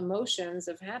of emotions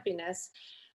of happiness,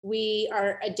 we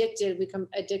become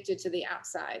addicted to the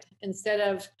outside instead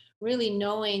of really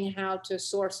knowing how to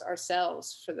source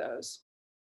ourselves for those.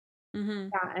 Yeah,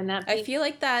 and I feel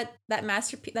like that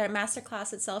master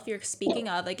class itself you're speaking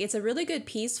of, like it's a really good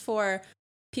piece for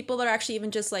people that are actually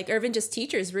even just like, or even just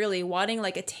teachers really wanting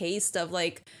like a taste of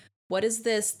like, what does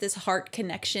this heart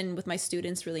connection with my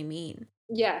students really mean?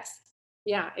 Yes.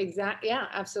 Yeah, exactly. Yeah,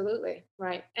 absolutely.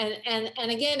 Right. And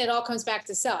again, it all comes back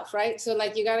to self, right? So,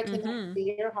 like, you got to connect to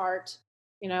your heart,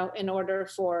 in order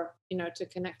for, to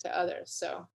connect to others.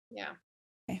 So, yeah.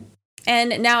 Okay.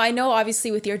 And now I know obviously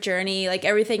with your journey, like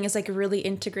everything is like really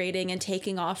integrating and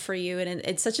taking off for you, and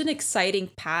it's such an exciting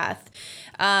path.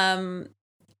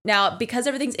 Now, because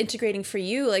everything's integrating for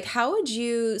you, like how would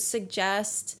you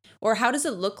suggest, or how does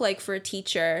it look like for a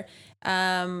teacher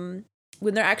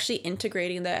when they're actually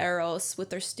integrating the Eros with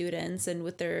their students and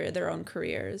with their own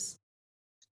careers?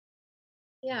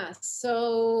 Yeah,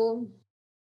 so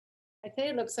I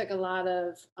think it looks like a lot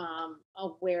of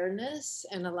awareness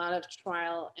and a lot of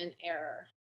trial and error.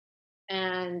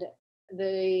 And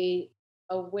the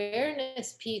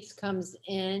awareness piece comes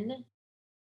in,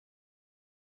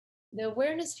 the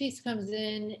awareness piece comes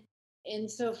in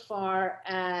insofar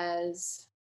as,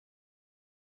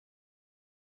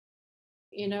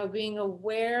 being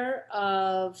aware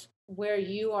of where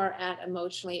you are at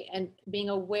emotionally and being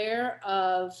aware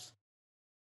of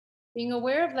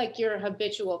like your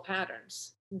habitual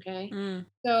patterns. Okay. Mm.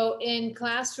 So in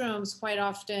classrooms, quite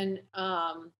often,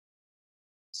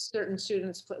 certain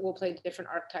students will play different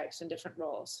archetypes and different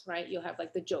roles, right? You'll have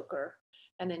like the joker,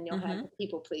 and then you'll have Mm-hmm. the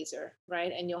people pleaser,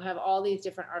 right? And you'll have all these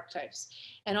different archetypes.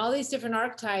 And all these different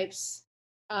archetypes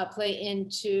play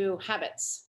into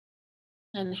habits,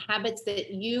 and habits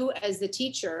that you as the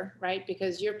teacher, right?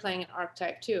 Because you're playing an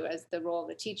archetype too as the role of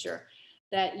the teacher,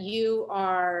 that you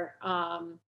are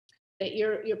that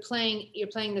you're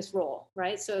playing this role,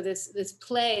 right? So this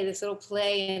little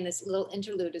play and this little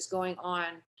interlude is going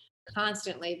on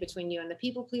constantly between you and the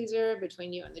people pleaser,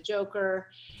 between you and the joker.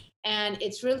 And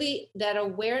it's really that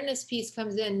awareness piece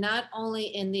comes in, not only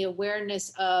in the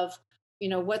awareness of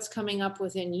what's coming up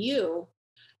within you,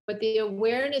 but the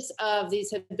awareness of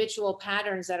these habitual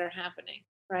patterns that are happening,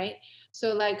 right?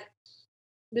 So like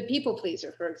the people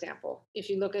pleaser, for example, if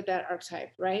you look at that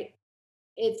archetype, right?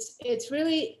 It's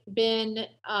really been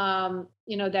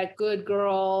that good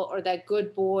girl or that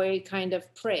good boy kind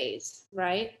of praise,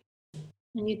 right?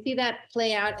 And you see that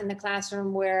play out in the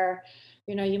classroom where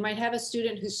you might have a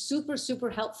student who's super super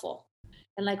helpful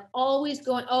and like always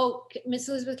going, oh, Miss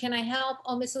Elizabeth, can I help?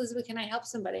 Oh, Miss Elizabeth, can I help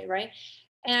somebody, right?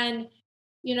 And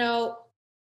you know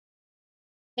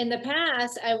in the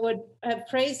past, I would have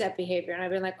praised that behavior and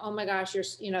I've been like, oh my gosh,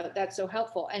 that's so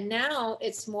helpful. And now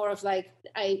it's more of like,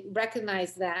 I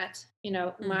recognize that, my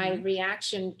Mm-hmm.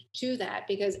 reaction to that,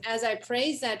 because as I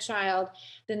praise that child,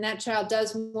 then that child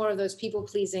does more of those people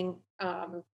pleasing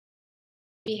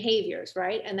behaviors,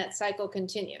 right? And that cycle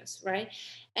continues, right?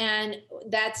 And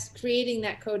that's creating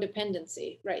that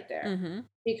codependency right there. Mm-hmm.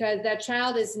 Because that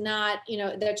child is not,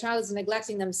 that child is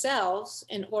neglecting themselves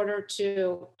in order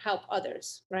to help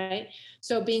others, right?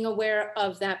 So being aware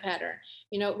of that pattern.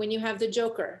 When you have the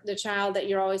joker, the child that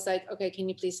you're always like, okay, can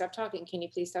you please stop talking? Can you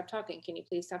please stop talking? Can you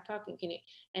please stop talking?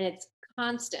 And it's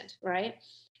constant, right?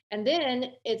 And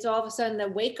then it's all of a sudden the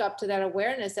wake up to that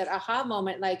awareness, that aha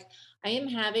moment, like, I am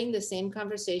having the same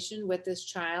conversation with this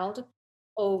child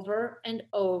over and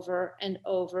over and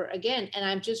over again. And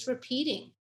I'm just repeating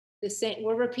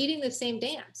we're repeating the same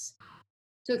dance.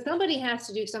 So somebody has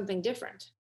to do something different,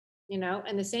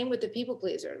 and the same with the people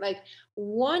pleaser. Like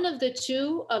one of the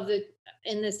two of the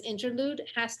in this interlude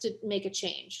has to make a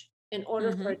change in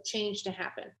order for Mm-hmm. a change to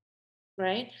happen,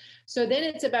 right? So then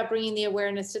it's about bringing the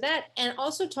awareness to that and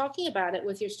also talking about it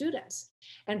with your students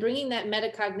and bringing that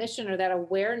metacognition or that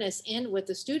awareness in with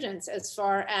the students, as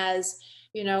far as,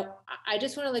 I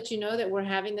just want to let you know that we're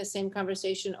having the same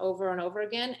conversation over and over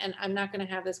again, and I'm not going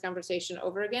to have this conversation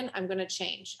over again. I'm going to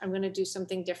change. I'm going to do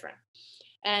something different.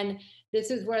 And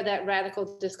this is where that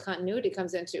radical discontinuity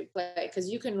comes into play, because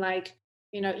you can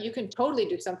you can totally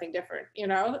do something different,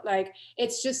 like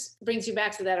it's just brings you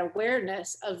back to that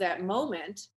awareness of that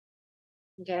moment.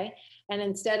 Okay. And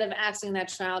instead of asking that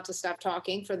child to stop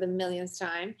talking for the millionth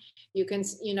time, you can,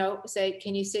 say,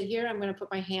 can you sit here? I'm going to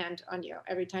put my hand on you.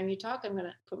 Every time you talk, I'm going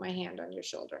to put my hand on your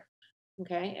shoulder.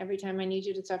 Okay. Every time I need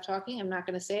you to stop talking, I'm not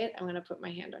going to say it. I'm going to put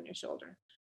my hand on your shoulder.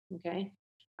 Okay.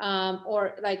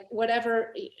 Or like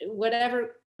whatever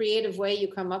creative way you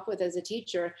come up with as a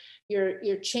teacher,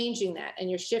 you're changing that and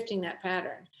you're shifting that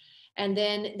pattern. And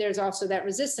then there's also that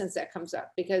resistance that comes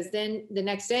up, because then the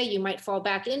next day you might fall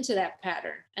back into that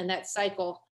pattern and that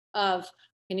cycle of,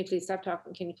 can you please stop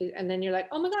talking? Can you please? And then you're like,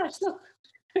 oh my gosh, look,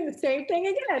 the same thing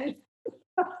again.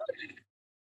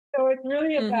 So it's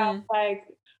really about Mm-hmm. like,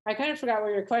 I kind of forgot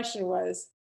what your question was.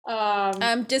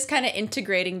 Um, Just kind of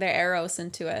integrating the Eros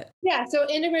into it. yeah, so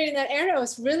integrating that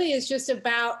Eros really is just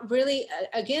about really,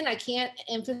 again, I can't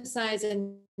emphasize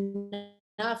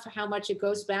enough how much it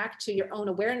goes back to your own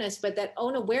awareness, but that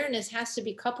own awareness has to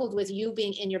be coupled with you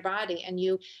being in your body and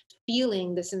you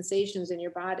feeling the sensations in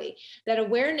your body. That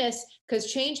awareness,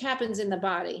 because change happens in the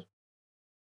body,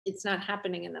 it's not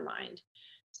happening in the mind.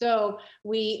 So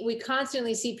we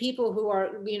constantly see people who are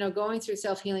going through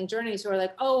self-healing journeys who are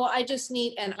like, oh, well, I just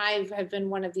need, and have been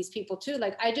one of these people too,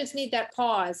 like I just need that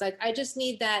pause, like I just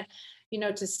need that,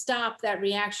 to stop that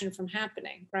reaction from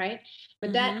happening, right?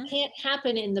 But that Mm-hmm. can't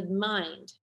happen in the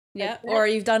mind. Yeah. Or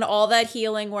you've done all that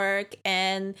healing work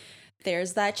and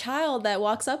there's that child that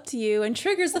walks up to you and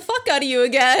triggers the fuck out of you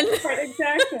again. Right,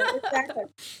 exactly.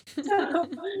 So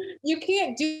you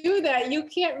can't do that. You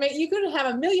could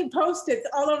have a million post-its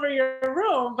all over your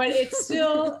room, but it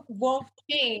still won't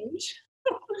change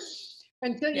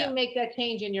until you Yeah. make that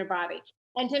change in your body.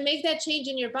 And to make that change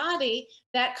in your body,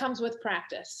 that comes with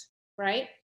practice, right?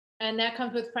 And that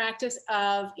comes with practice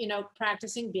of,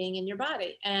 practicing being in your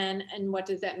body. And what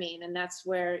does that mean? And that's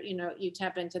where, you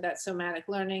tap into that somatic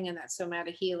learning and that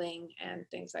somatic healing and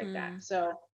things like that.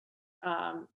 So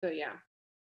yeah.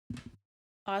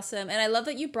 Awesome. And I love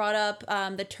that you brought up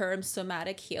the term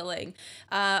somatic healing.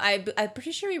 I'm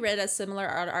pretty sure we read a similar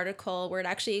article where it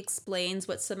actually explains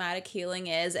what somatic healing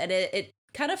is. And it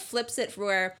kind of flips it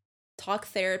where talk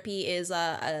therapy is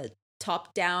a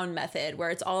top-down method where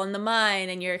it's all in the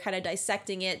mind and you're kind of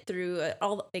dissecting it through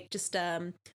all like just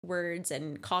words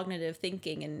and cognitive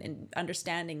thinking and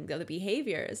understanding of the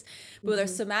behaviors. But with our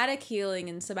somatic healing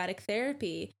and somatic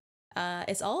therapy,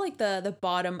 it's all like the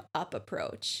bottom up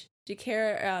approach. Do you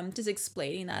care just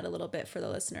explaining that a little bit for the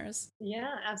listeners?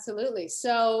 Yeah, absolutely.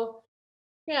 So,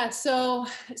 yeah, so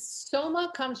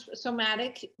somatic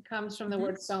comes from the Mm-hmm.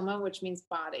 word soma, which means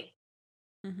body.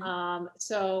 Mm-hmm.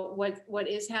 So what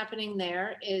is happening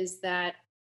there is that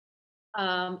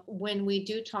when we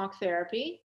do talk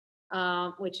therapy,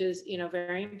 which is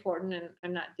very important, and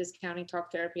I'm not discounting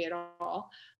talk therapy at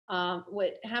all.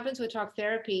 What happens with talk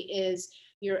therapy is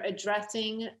you're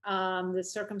addressing the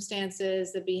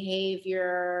circumstances, the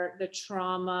behavior, the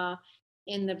trauma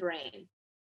in the brain,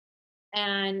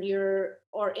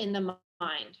 or in the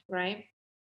mind, right?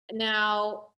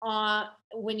 Now,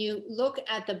 when you look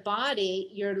at the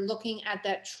body, you're looking at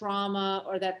that trauma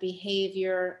or that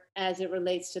behavior as it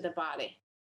relates to the body.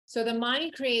 So the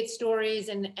mind creates stories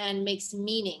and makes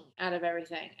meaning out of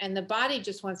everything, and the body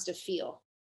just wants to feel.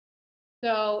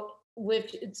 So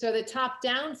the top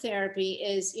down therapy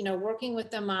is, working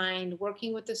with the mind,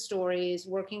 working with the stories,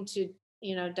 working to,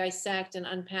 dissect and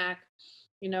unpack,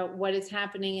 what is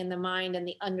happening in the mind and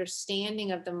the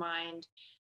understanding of the mind.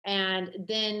 And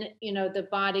then, the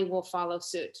body will follow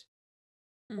suit.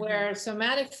 Mm-hmm. Where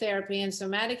somatic therapy and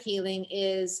somatic healing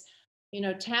is,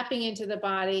 tapping into the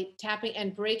body, tapping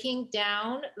and breaking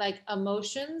down like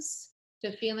emotions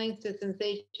to feelings to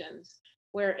sensations,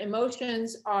 where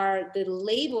emotions are the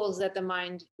labels that the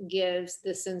mind gives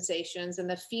the sensations, and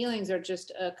the feelings are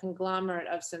just a conglomerate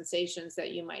of sensations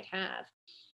that you might have.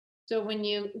 So when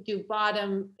you do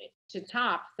bottom to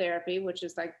top therapy, which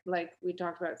is like we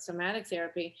talked about somatic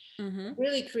therapy, Mm-hmm.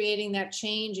 really creating that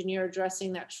change, and you're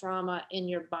addressing that trauma in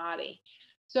your body.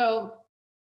 So,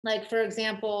 like for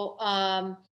example,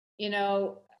 I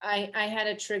had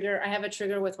a trigger. I have a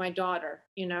trigger with my daughter.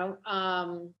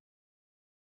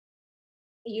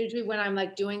 Usually when I'm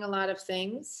like doing a lot of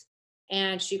things,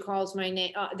 and she calls my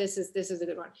name. This is a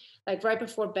good one. Like right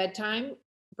before bedtime,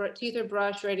 teeth are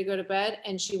brushed, ready to go to bed,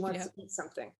 and she wants Yep. to eat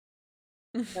something.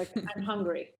 Like, I'm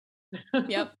hungry.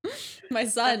 Yep. My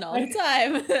son all the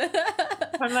time.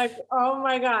 I'm like, oh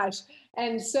my gosh.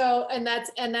 And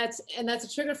that's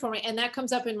a trigger for me. And that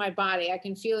comes up in my body. I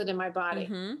can feel it in my body.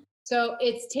 Mm-hmm. So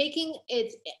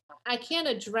I can't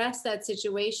address that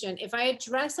situation. If I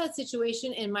address that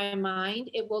situation in my mind,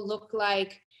 it will look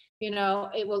like,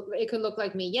 it could look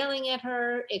like me yelling at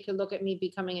her. It could look at me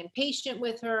becoming impatient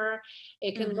with her.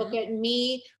 It can look Mm-hmm. at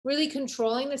me really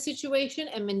controlling the situation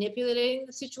and manipulating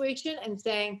the situation and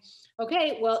saying,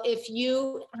 okay, well, if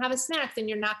you have a snack, then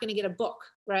you're not going to get a book,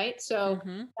 right? So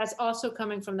Mm-hmm. that's also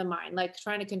coming from the mind, like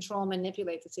trying to control and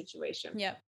manipulate the situation.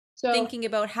 Yep. So Thinking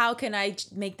about how can I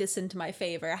make this into my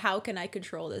favor? How can I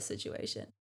control this situation?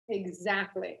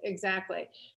 exactly.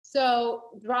 So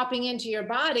dropping into your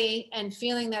body and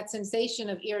feeling that sensation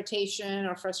of irritation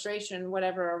or frustration,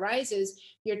 whatever arises,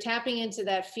 you're tapping into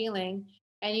that feeling,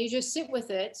 and you just sit with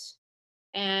it,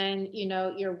 and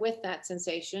you're with that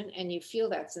sensation and you feel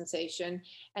that sensation.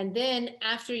 And then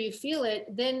after you feel it,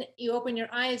 then you open your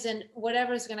eyes, and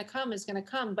whatever's going to come is going to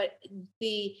come, but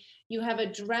the you have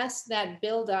addressed that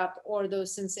buildup or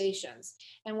those sensations.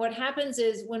 And what happens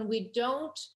is, when we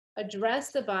don't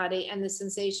address the body and the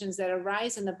sensations that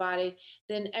arise in the body,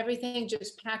 then everything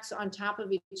just packs on top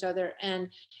of each other, and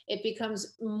it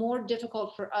becomes more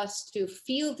difficult for us to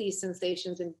feel these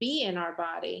sensations and be in our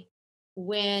body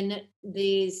when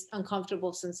these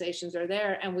uncomfortable sensations are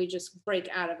there, and we just break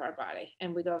out of our body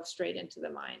and we go straight into the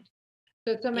mind.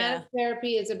 So somatic Yeah.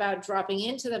 therapy is about dropping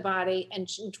into the body and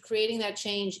creating that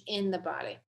change in the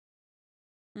body.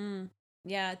 Mm.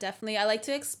 Yeah, definitely. I like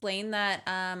to explain that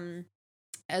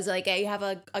as like you have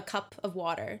a cup of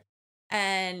water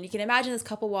And you can imagine this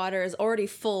cup of water is already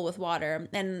full with water,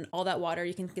 and all that water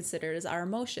you can consider as our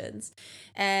emotions.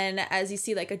 And as you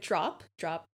see like a drop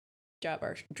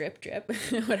or drip,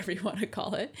 whatever you want to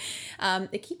call it,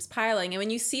 it keeps piling. And when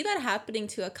you see that happening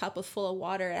to a cup of full of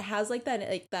water, it has like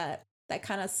that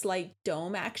kind of slight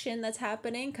dome action that's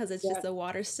happening, because it's just the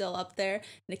water still up there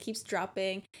and it keeps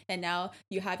dropping. And now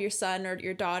you have your son or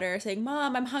your daughter saying,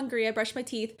 "Mom, I'm hungry, I brushed my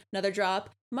teeth." Another drop.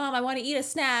 "Mom, I want to eat a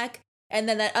snack." And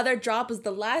then that other drop is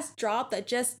the last drop that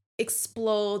just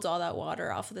explodes all that water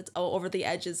off of over the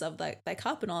edges of that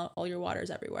cup, and all your water's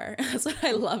everywhere. That's what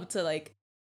I love to like.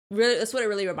 Really, that's what it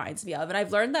really reminds me of. And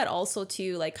I've learned that also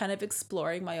too, like kind of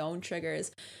exploring my own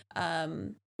triggers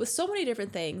with so many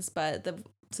different things. But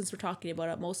since we're talking about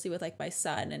it mostly with like my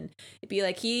son, and it'd be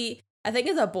like I think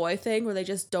it's a boy thing where they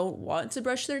just don't want to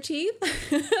brush their teeth.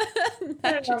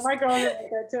 I don't know, my girl is like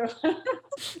that too.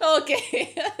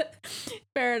 Okay.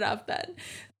 Fair enough then.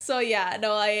 So yeah,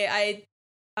 no, I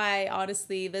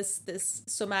honestly, this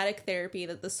somatic therapy,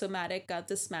 the somatic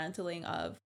dismantling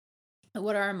of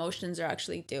what our emotions are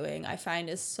actually doing, I find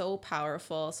is so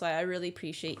powerful. So I really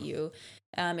appreciate you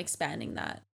expanding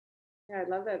that. Yeah, I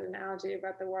love that analogy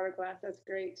about the water glass. That's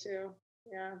great too.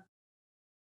 Yeah.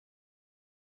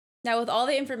 Now, with all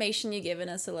the information you've given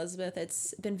us, Elizabeth,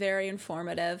 it's been very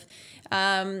informative.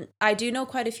 I do know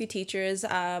quite a few teachers.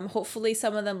 Hopefully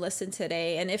some of them listen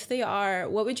today. And if they are,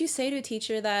 what would you say to a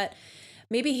teacher that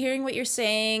maybe hearing what you're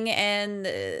saying, and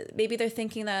maybe they're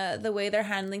thinking that the way they're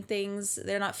handling things,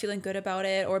 they're not feeling good about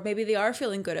it, or maybe they are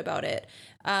feeling good about it?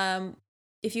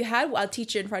 If you had a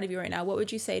teacher in front of you right now, what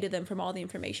would you say to them from all the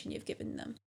information you've given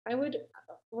them?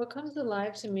 What comes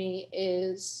alive to me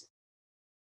is,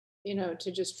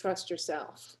 to just trust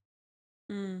yourself.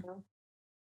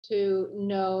 To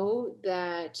know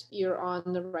that you're on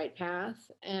the right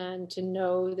path, and to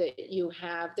know that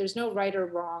there's no right or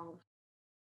wrong.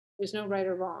 There's no right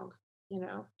or wrong,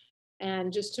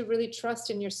 and just to really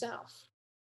trust in yourself,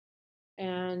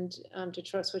 and to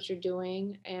trust what you're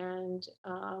doing, and,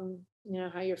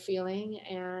 how you're feeling,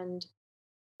 and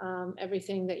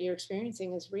everything that you're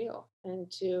experiencing is real, and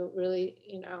to really,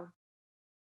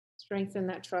 strengthen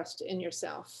that trust in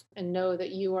yourself and know that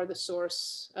you are the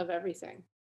source of everything.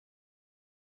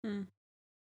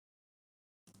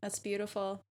 That's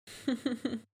beautiful.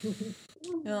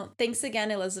 Well, thanks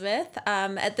again, Elizabeth.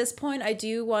 At this point, I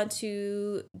do want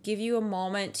to give you a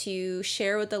moment to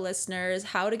share with the listeners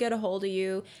how to get a hold of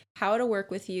you, how to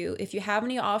work with you. If you have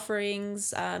any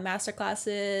offerings,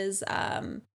 masterclasses,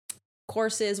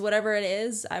 courses, whatever it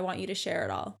is, I want you to share it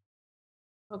all.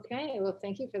 Okay, well,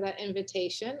 thank you for that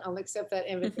invitation. I'll accept that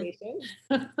invitation.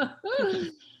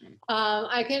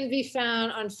 I can be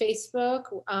found on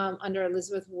Facebook under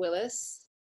Elizabeth Willis,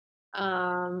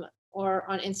 or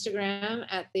on Instagram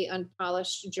at The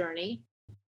Unpolished Journey.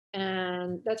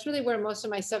 And that's really where most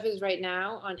of my stuff is right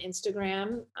now, on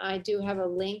Instagram. I do have a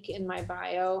link in my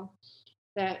bio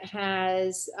that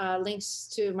has links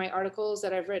to my articles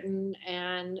that I've written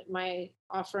and my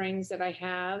offerings that I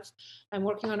have. I'm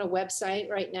working on a website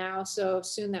right now, so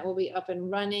soon that will be up and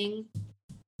running.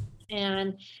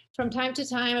 And from time to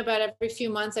time, about every few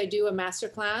months, I do a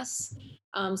masterclass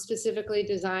specifically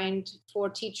designed for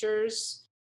teachers.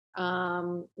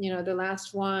 The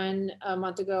last one a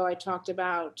month ago, I talked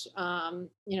about,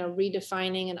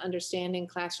 redefining and understanding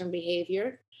classroom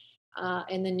behavior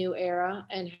in the new era,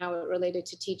 and how it related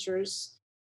to teachers.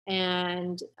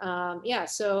 And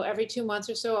so every 2 months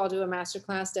or so, I'll do a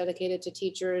masterclass dedicated to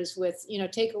teachers with,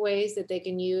 takeaways that they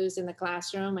can use in the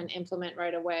classroom and implement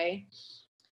right away.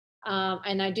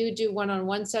 And I do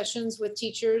one-on-one sessions with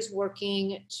teachers,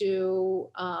 working to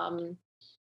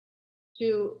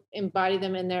embody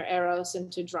them in their eros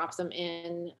and to drop them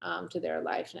in to their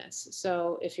aliveness.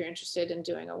 So if you're interested in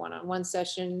doing a one-on-one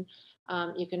session,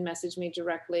 you can message me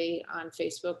directly on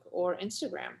Facebook or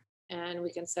Instagram, and we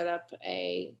can set up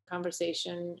a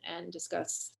conversation and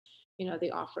discuss,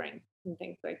 the offering and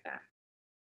things like that.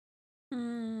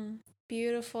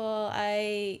 Beautiful.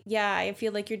 I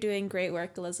feel like you're doing great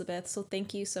work, Elizabeth. So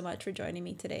thank you so much for joining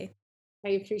me today.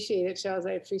 I appreciate it, Charles.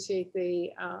 I appreciate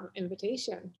the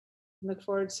invitation. Look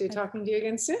forward to talking to you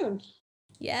again soon.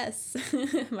 Yes,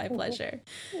 my pleasure.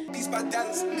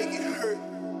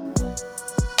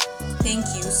 Thank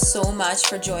you so much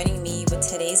for joining me with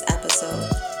today's episode.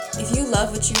 If you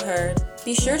love what you heard,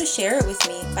 be sure to share it with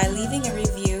me by leaving a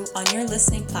review on your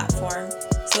listening platform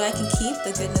so I can keep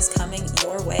the goodness coming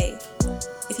your way.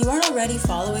 If you aren't already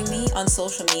following me on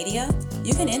social media,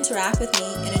 you can interact with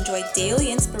me and enjoy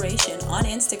daily inspiration on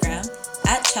Instagram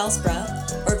at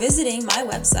Chelsbra, or visiting my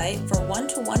website for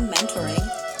one-to-one mentoring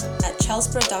at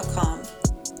chelsbra.com.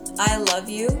 I love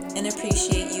you and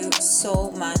appreciate you so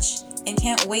much and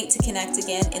can't wait to connect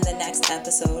again in the next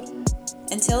episode.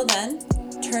 Until then,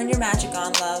 turn your magic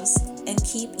on, loves, and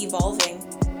keep evolving.